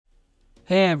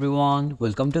Hey everyone,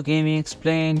 welcome to Gaming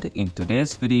Explained. In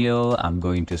today's video, I'm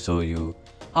going to show you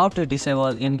how to disable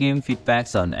in-game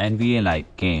feedbacks on NBA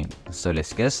Live game. So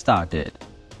let's get started.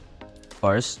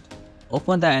 First,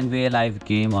 open the NBA Live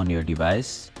game on your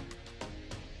device.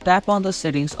 Tap on the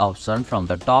settings option from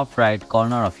the top right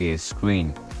corner of your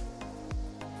screen.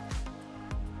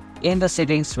 In the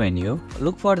settings menu,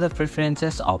 look for the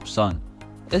preferences option.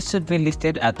 It should be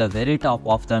listed at the very top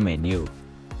of the menu.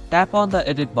 Tap on the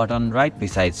edit button right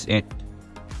beside it.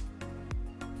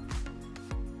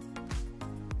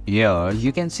 Here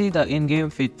you can see the in-game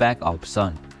feedback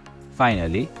option.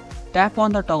 Finally, tap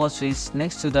on the toggle switch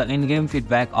next to the in-game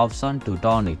feedback option to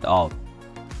turn it off.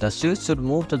 The switch should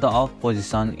move to the off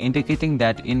position, indicating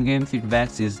that in-game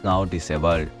feedback is now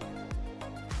disabled.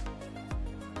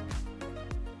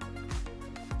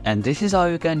 And this is how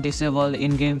you can disable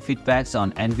in-game feedbacks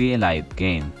on NBA Live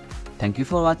game. Thank you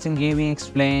for watching Gaming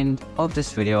Explained. Hope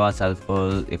this video was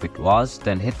helpful. If it was,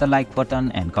 then hit the like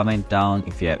button and comment down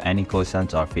if you have any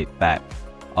questions or feedback.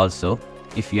 Also,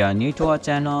 if you are new to our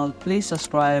channel, please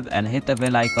subscribe and hit the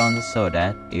bell icon so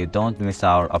that you don't miss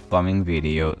our upcoming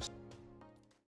videos.